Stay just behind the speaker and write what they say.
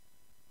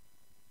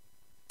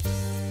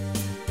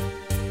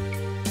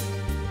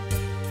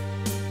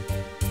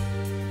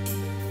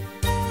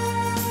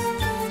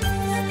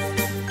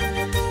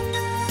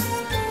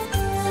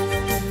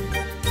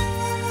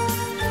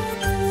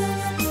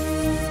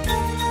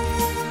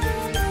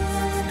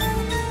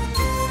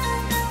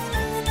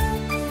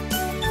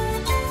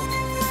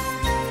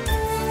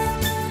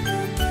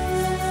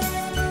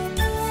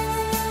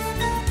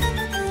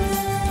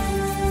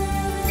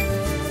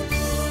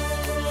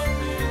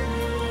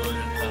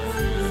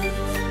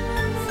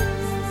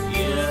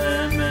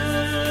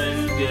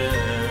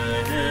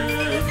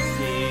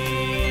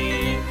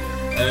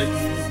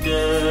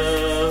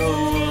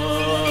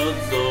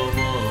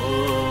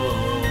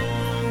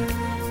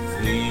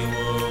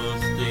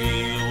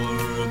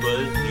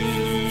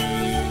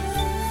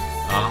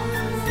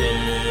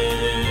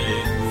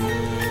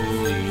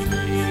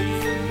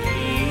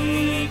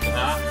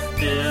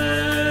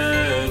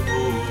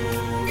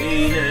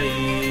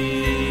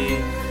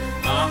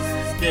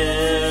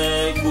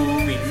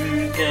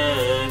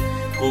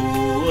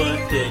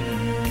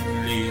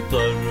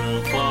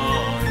لترفعني.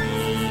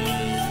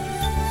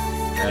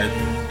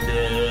 أنت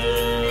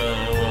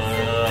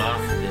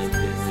وحدك،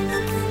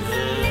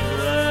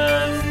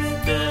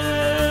 أنت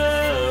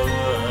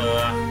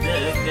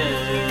وحدك،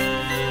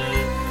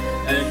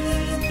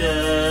 أنت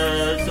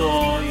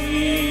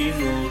تعين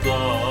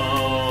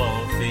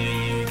ضعفي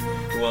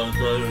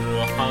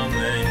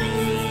وترحمني.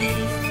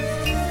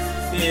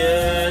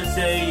 يا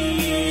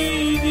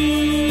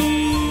سيدي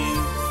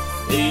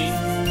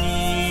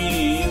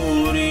إني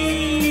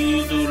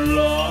أريد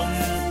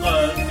العمق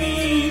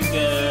فيك،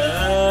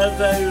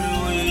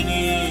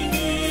 فأروني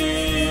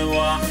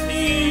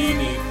وحدي.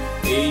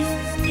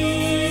 إني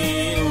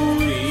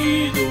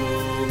أريد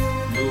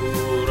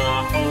نور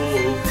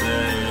حبك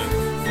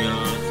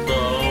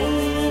يسطع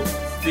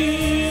في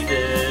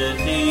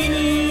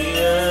داخلي.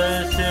 يا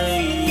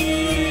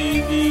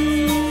سيدي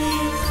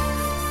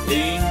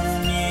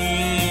إني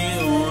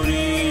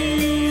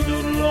أريد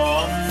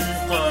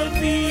العمق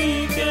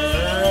فيك،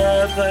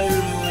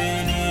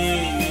 فأروني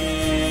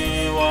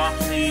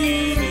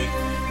وحدي.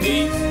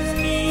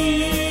 إني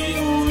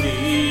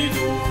أريد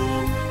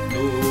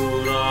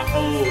نور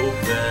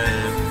حبك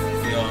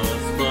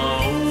يسطع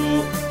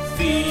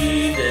في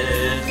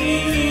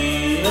داخلي.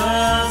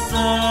 يا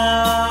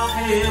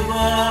صاحب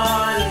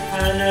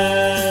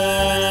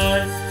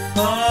الحنان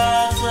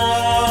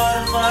هاصرختي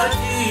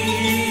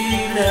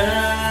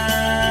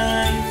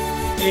إليك،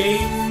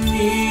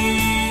 إني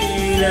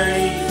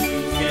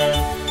إليك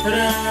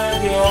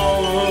راجع،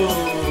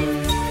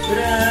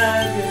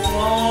 راجع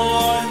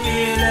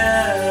إليك،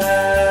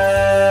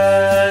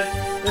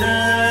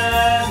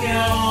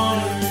 راجع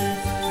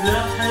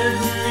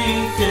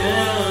لحضنك،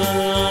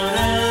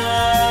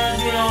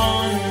 راجع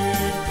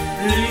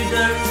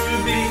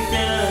لدربك.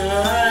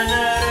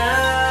 أنا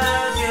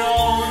راجع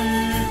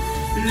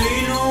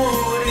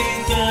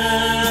لنورك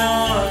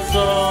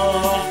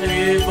ياصاحب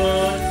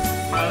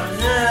الحنان،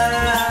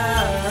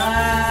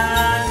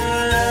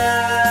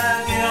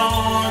 راجع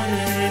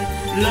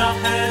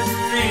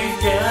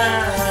لحضنك،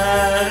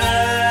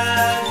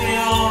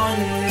 راجع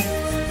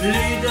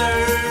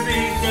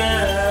لدربك.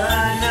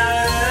 أنا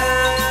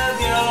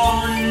راجع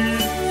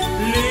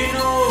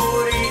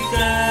لنورك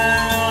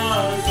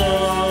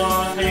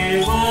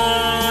ياصاحب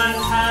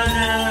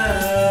الحنان،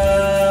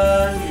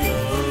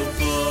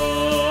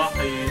 ياصاحب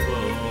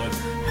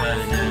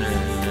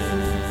الحنان.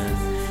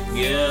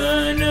 يا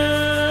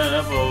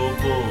نبع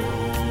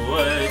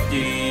قوتي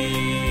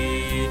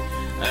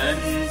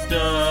أنت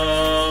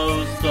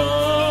وسط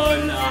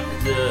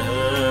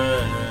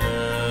الأحزان،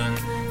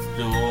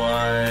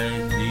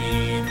 توعدني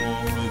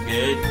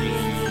مهجتي.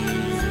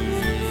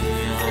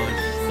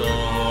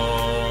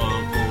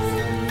 أشتاق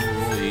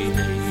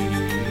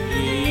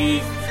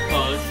إليك،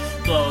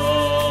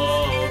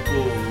 أشتاق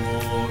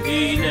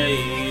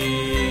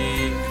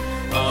إليك،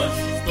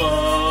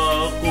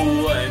 أشتاق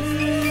أن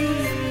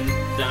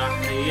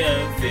تحيا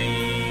في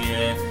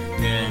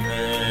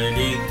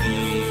جمالك.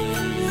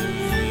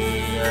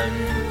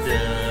 أنت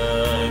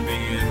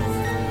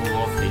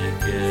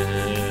بروحك،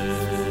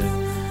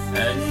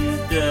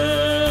 أنت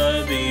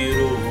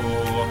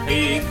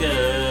بروحك،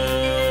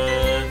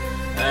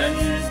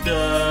 أنت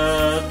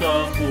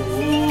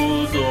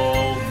تقود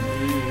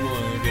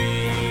عمري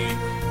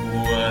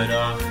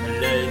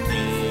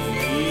ورحلتي.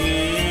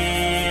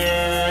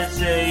 يا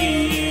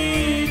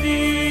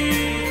سيدي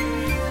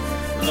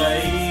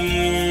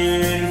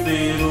غير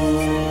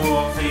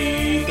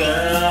بروحك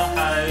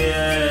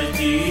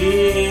حياتي،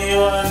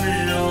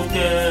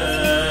 واملكا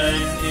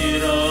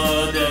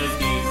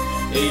إرادتي.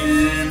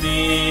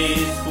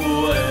 المس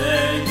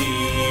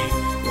فؤادي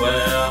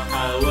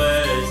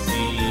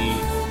وحواسي،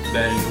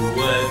 بل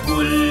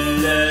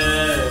وكل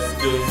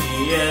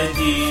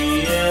دنيتي.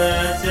 يا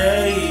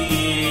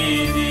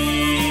سيدي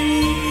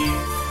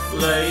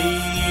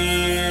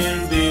غير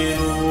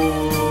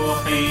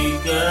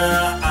بروحك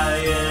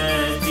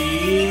حياتي،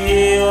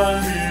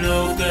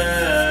 واملكا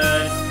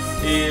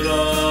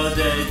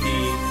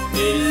إرادتي.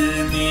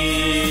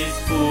 المس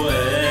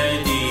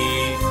فؤادي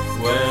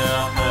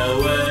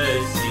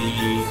وحواسي،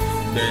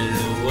 بل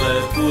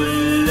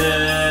وكل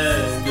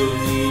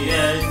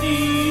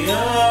دنيتي.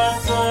 يا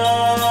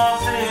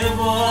صاحب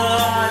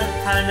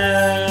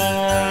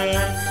الحنان